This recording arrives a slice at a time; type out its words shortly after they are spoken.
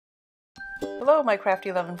Hello my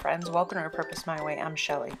crafty loving friends, welcome to Repurpose My Way. I'm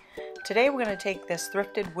Shelly. Today we're going to take this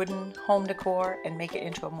thrifted wooden home decor and make it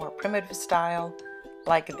into a more primitive style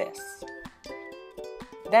like this.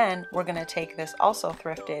 Then we're going to take this also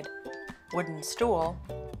thrifted wooden stool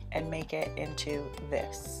and make it into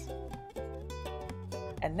this.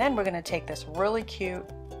 And then we're going to take this really cute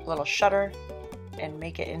little shutter and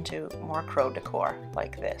make it into more crow decor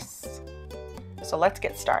like this. So let's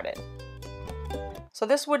get started. So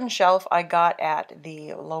this wooden shelf I got at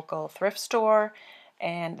the local thrift store,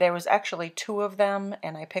 and there was actually two of them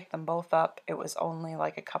and I picked them both up. It was only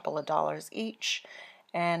like a couple of dollars each,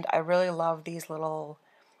 and I really love these little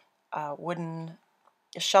wooden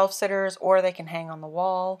shelf sitters, or they can hang on the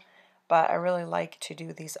wall, but I really like to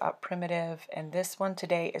do these up primitive, and this one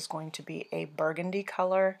today is going to be a burgundy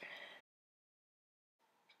color.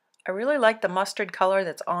 I really like the mustard color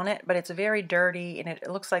that's on it, but it's very dirty and it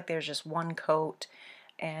looks like there's just one coat,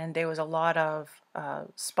 and there was a lot of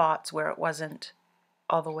spots where it wasn't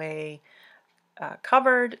all the way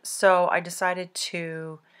covered, so I decided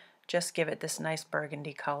to just give it this nice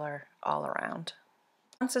burgundy color all around.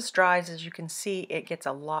 Once this dries, as you can see, it gets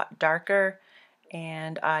a lot darker,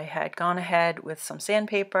 and I had gone ahead with some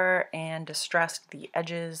sandpaper and distressed the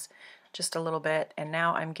edges just a little bit, and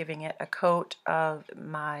now I'm giving it a coat of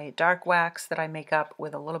my dark wax that I make up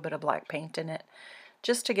with a little bit of black paint in it,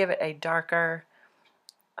 just to give it a darker,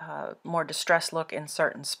 more distressed look in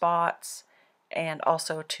certain spots, and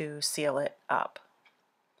also to seal it up.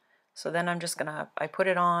 So then I'm just gonna, I put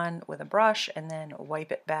it on with a brush and then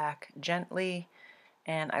wipe it back gently,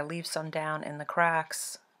 and I leave some down in the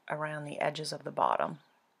cracks around the edges of the bottom.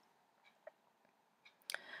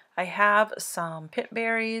 I have some pit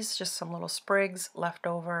berries, just some little sprigs left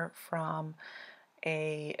over from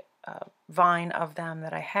a vine of them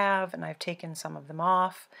that I have, and I've taken some of them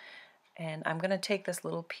off. And I'm going to take this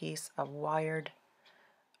little piece of wired,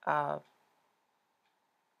 I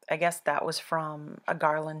guess that was from a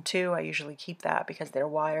garland too. I usually keep that because they're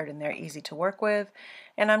wired and they're easy to work with.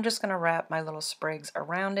 And I'm just going to wrap my little sprigs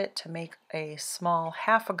around it to make a small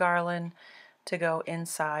half a garland to go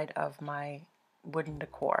inside of my wooden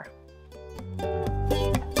decor.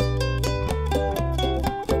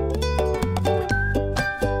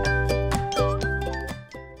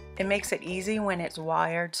 It makes it easy when it's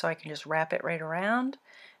wired, so I can just wrap it right around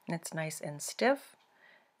and it's nice and stiff.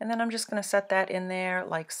 And then I'm just going to set that in there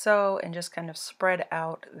like so, and just kind of spread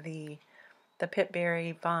out the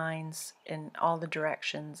pitberry vines in all the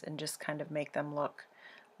directions and just kind of make them look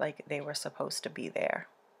like they were supposed to be there.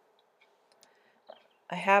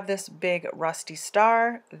 I have this big rusty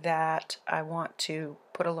star that I want to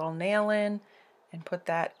put a little nail in and put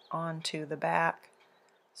that onto the back.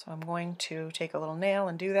 So I'm going to take a little nail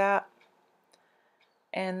and do that.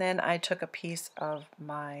 And then I took a piece of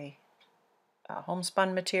my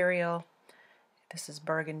homespun material. This is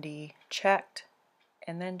burgundy checked,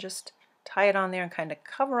 and then just tie it on there and kind of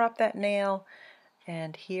cover up that nail,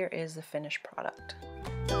 and here is the finished product.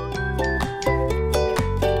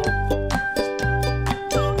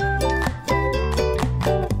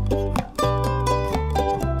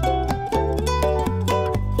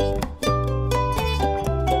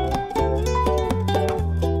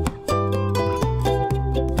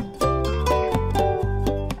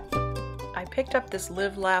 Picked up this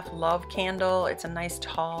Live Laugh Love candle. It's a nice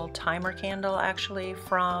tall timer candle actually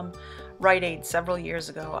from Rite Aid several years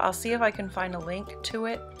ago. I'll see if I can find a link to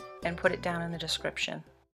it and put it down in the description.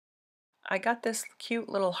 I got this cute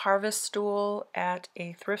little harvest stool at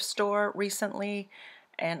a thrift store recently,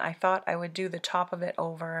 and I thought I would do the top of it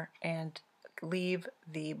over and leave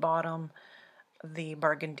the bottom the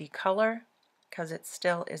burgundy color because it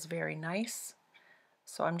still is very nice.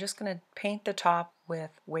 So I'm just going to paint the top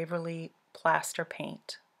with Waverly plaster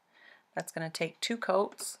paint. That's going to take 2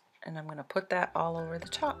 coats, and I'm going to put that all over the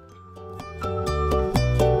top.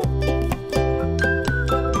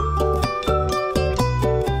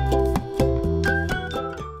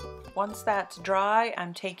 Once that's dry,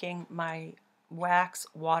 I'm taking my wax,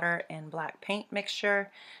 water, and black paint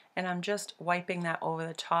mixture, and I'm just wiping that over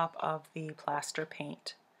the top of the plaster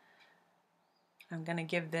paint. I'm going to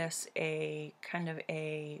give this a kind of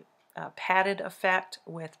a padded effect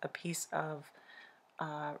with a piece of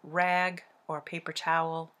rag or paper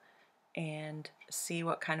towel, and see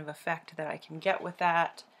what kind of effect that I can get with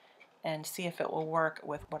that, and see if it will work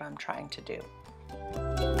with what I'm trying to do.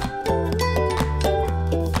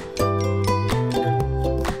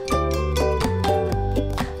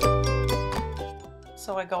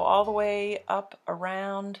 So I go all the way up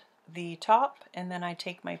around the top, and then I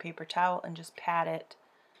take my paper towel and just pat it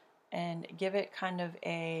and give it kind of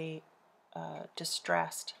a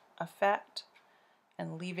distressed effect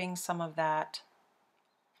and leaving some of that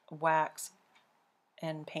wax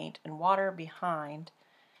and paint and water behind,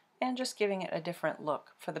 and just giving it a different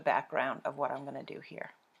look for the background of what I'm going to do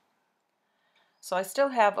here. So I still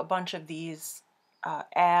have a bunch of these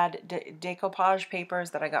decoupage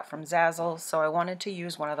papers that I got from Zazzle, so I wanted to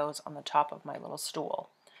use one of those on the top of my little stool.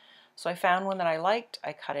 So I found one that I liked,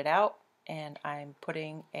 I cut it out, and I'm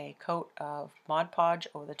putting a coat of Mod Podge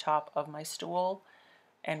over the top of my stool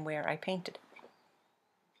and where I painted it.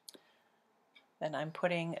 Then I'm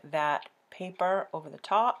putting that paper over the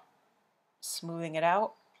top, smoothing it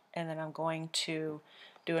out, and then I'm going to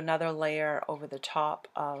do another layer over the top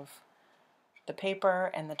of the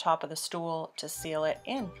paper and the top of the stool to seal it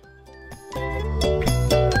in.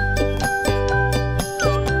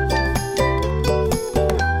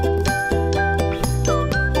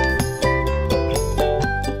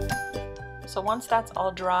 So once that's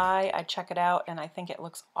all dry, I check it out and I think it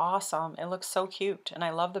looks awesome. It looks so cute and I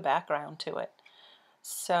love the background to it.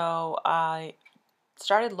 So I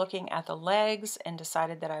started looking at the legs and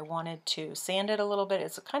decided that I wanted to sand it a little bit.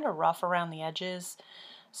 It's kind of rough around the edges.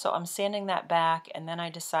 So I'm sanding that back, and then I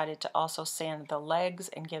decided to also sand the legs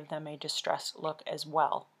and give them a distressed look as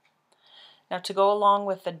well. Now to go along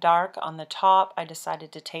with the dark on the top, I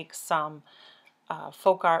decided to take some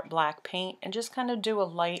folk art black paint and just kind of do a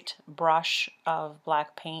light brush of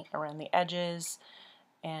black paint around the edges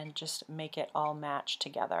and just make it all match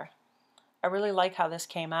together. I really like how this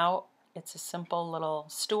came out. It's a simple little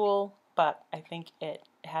stool, but I think it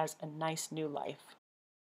has a nice new life.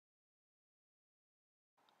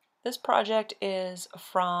 This project is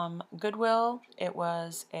from Goodwill. It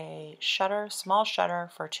was a shutter, small shutter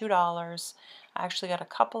for $2. I actually got a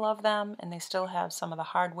couple of them and they still have some of the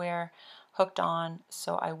hardware hooked on,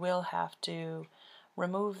 so I will have to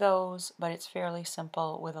remove those, but it's fairly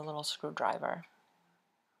simple with a little screwdriver.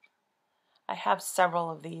 I have several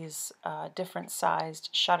of these different sized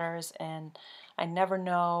shutters and I never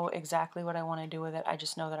know exactly what I want to do with it. I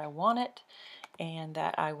just know that I want it and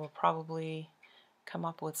that I will probably come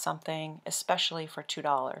up with something especially for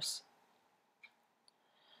 $2.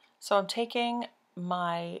 So I'm taking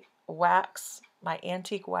my wax, my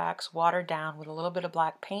antique wax, watered down with a little bit of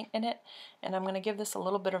black paint in it, and I'm going to give this a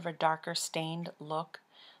little bit of a darker stained look,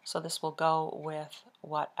 so this will go with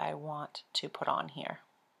what I want to put on here.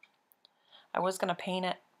 I was going to paint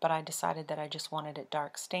it, but I decided that I just wanted it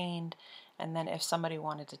dark stained, and then if somebody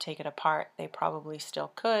wanted to take it apart, they probably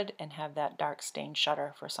still could and have that dark stained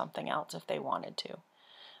shutter for something else if they wanted to.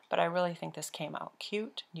 But I really think this came out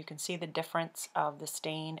cute. You can see the difference of the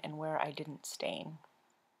stain and where I didn't stain.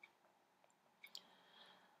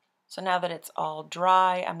 So now that it's all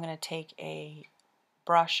dry, I'm going to take a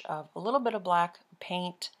brush of a little bit of black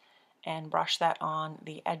paint and brush that on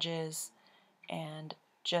the edges and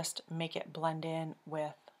just make it blend in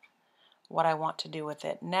with what I want to do with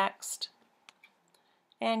it next,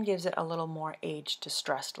 and gives it a little more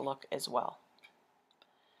age-distressed look as well.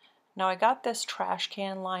 Now I got this trash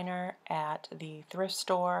can liner at the thrift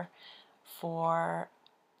store for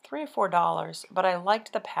 $3 or $4, but I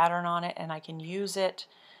liked the pattern on it and I can use it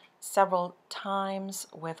several times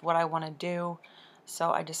with what I want to do.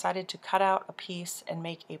 So I decided to cut out a piece and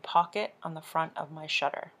make a pocket on the front of my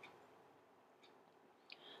shutter.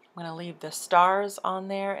 I'm going to leave the stars on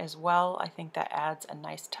there as well. I think that adds a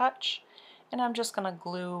nice touch. And I'm just going to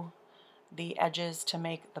glue the edges to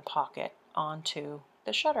make the pocket onto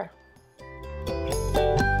the shutter.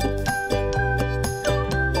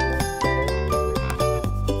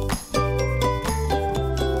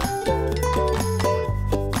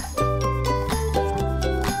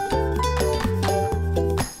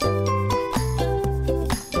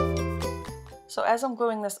 So as I'm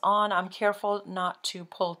gluing this on, I'm careful not to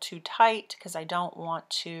pull too tight because I don't want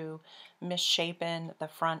to misshapen the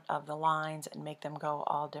front of the lines and make them go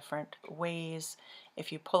all different ways.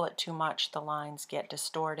 If you pull it too much, the lines get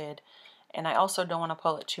distorted. And I also don't want to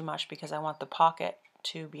pull it too much because I want the pocket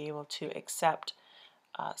to be able to accept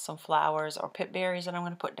some flowers or pip berries that I'm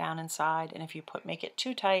going to put down inside. And if you make it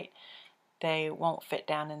too tight, they won't fit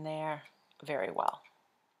down in there very well.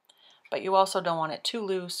 But you also don't want it too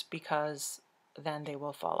loose because then they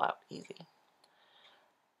will fall out easy.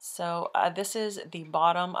 So this is the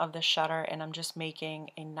bottom of the shutter, and I'm just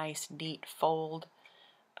making a nice neat fold,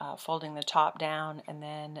 folding the top down, and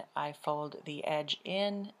then I fold the edge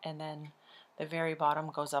in, and then the very bottom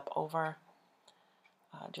goes up over,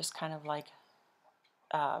 just kind of like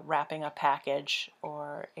wrapping a package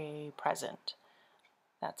or a present.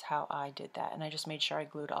 That's how I did that, and I just made sure I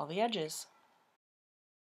glued all the edges.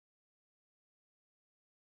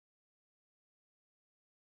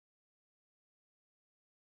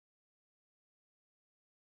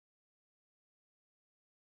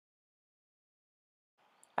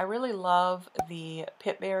 I really love the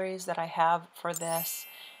pip berries that I have for this.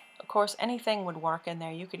 Of course, anything would work in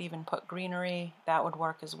there. You could even put greenery, that would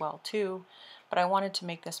work as well too. But I wanted to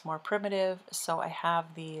make this more primitive, so I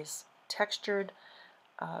have these textured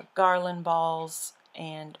garland balls,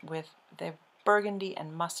 and with the burgundy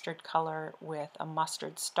and mustard color with a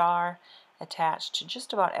mustard star attached to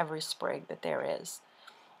just about every sprig that there is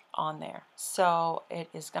on there. So it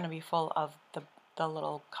is going to be full of the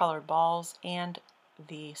little colored balls and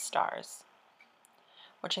the stars,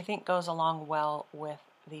 which I think goes along well with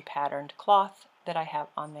the patterned cloth that I have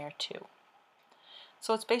on there too.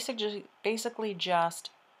 So it's basically just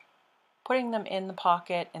putting them in the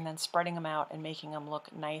pocket and then spreading them out and making them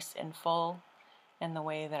look nice and full in the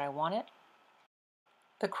way that I want it.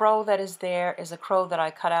 The crow that is there is a crow that I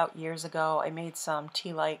cut out years ago. I made some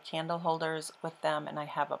tea light candle holders with them, and I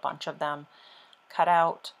have a bunch of them cut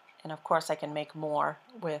out, and of course I can make more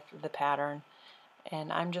with the pattern.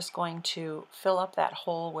 And I'm just going to fill up that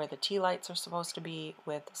hole where the tea lights are supposed to be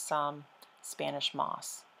with some Spanish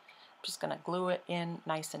moss. I'm just going to glue it in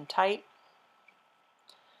nice and tight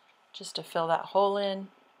just to fill that hole in.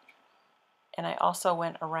 And I also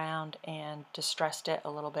went around and distressed it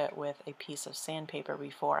a little bit with a piece of sandpaper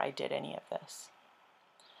before I did any of this.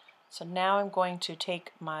 So now I'm going to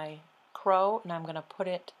take my crow and I'm going to put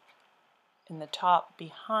it in the top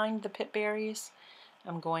behind the pip berries.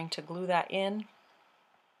 I'm going to glue that in,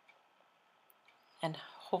 and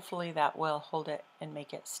hopefully that will hold it and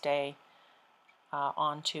make it stay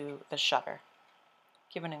onto the shutter.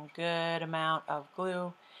 Giving a good amount of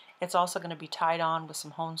glue. It's also going to be tied on with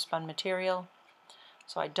some homespun material,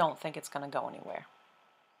 so I don't think it's going to go anywhere.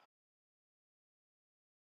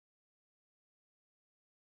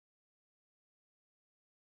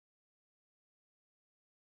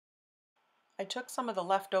 I took some of the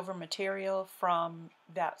leftover material from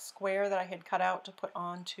that square that I had cut out to put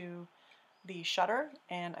onto the shutter,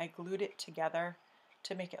 and I glued it together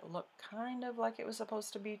to make it look kind of like it was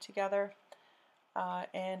supposed to be together.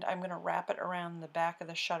 And I'm going to wrap it around the back of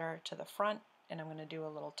the shutter to the front, and I'm going to do a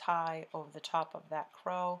little tie over the top of that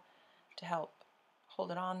crow to help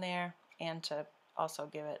hold it on there and to also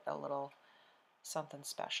give it a little something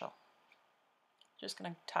special. Just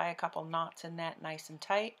going to tie a couple knots in that nice and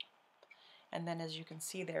tight, and then as you can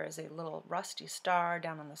see there is a little rusty star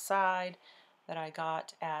down on the side that I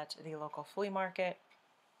got at the local flea market.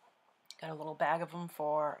 Got a little bag of them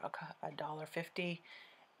for $1.50.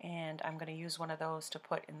 And I'm going to use one of those to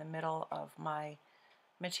put in the middle of my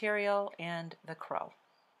material and the crow.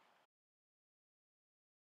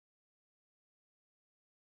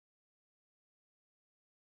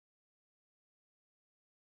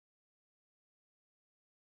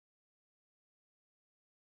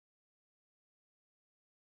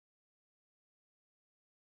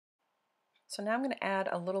 So now I'm going to add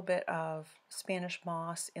a little bit of Spanish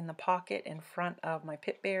moss in the pocket in front of my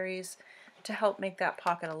pip berries to help make that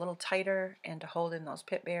pocket a little tighter and to hold in those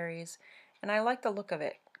pip berries. And I like the look of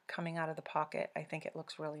it coming out of the pocket. I think it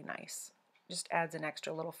looks really nice. Just adds an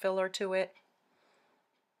extra little filler to it.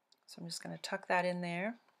 So I'm just going to tuck that in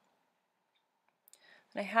there.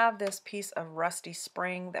 And I have this piece of rusty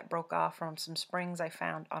spring that broke off from some springs I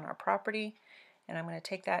found on our property, and I'm going to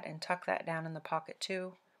take that and tuck that down in the pocket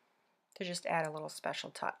too to just add a little special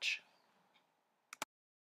touch.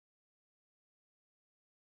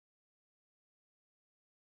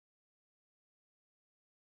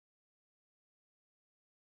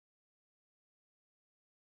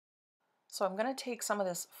 So I'm going to take some of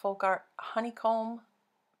this folk art honeycomb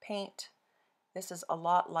paint. This is a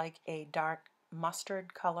lot like a dark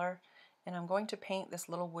mustard color, and I'm going to paint this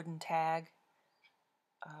little wooden tag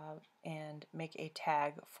and make a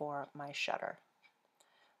tag for my shutter.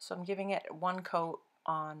 So I'm giving it one coat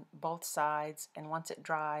on both sides, and once it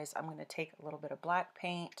dries I'm going to take a little bit of black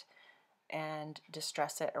paint and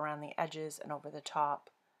distress it around the edges and over the top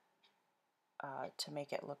to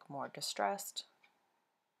make it look more distressed.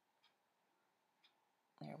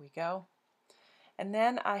 There we go. And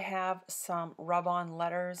then I have some rub-on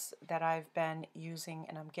letters that I've been using,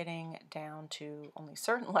 and I'm getting down to only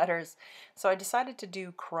certain letters. So I decided to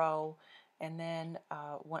do crow, and then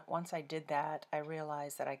once I did that, I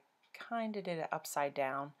realized that I kind of did it upside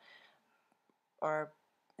down, or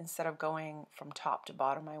instead of going from top to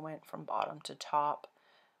bottom, I went from bottom to top.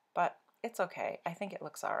 But it's okay. I think it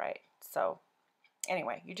looks all right. So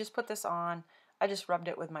anyway, you just put this on. I just rubbed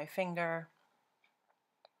it with my finger,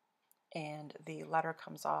 and the letter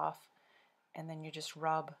comes off, and then you just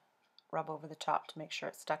rub over the top to make sure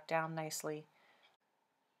it's stuck down nicely.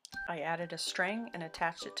 I added a string and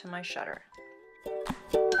attached it to my shutter.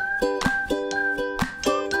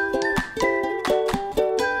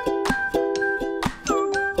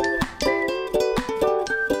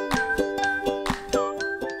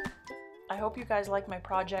 I hope you guys like my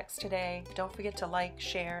projects today. Don't forget to like,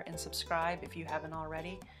 share, and subscribe if you haven't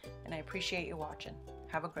already. And I appreciate you watching.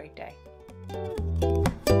 Have a great day.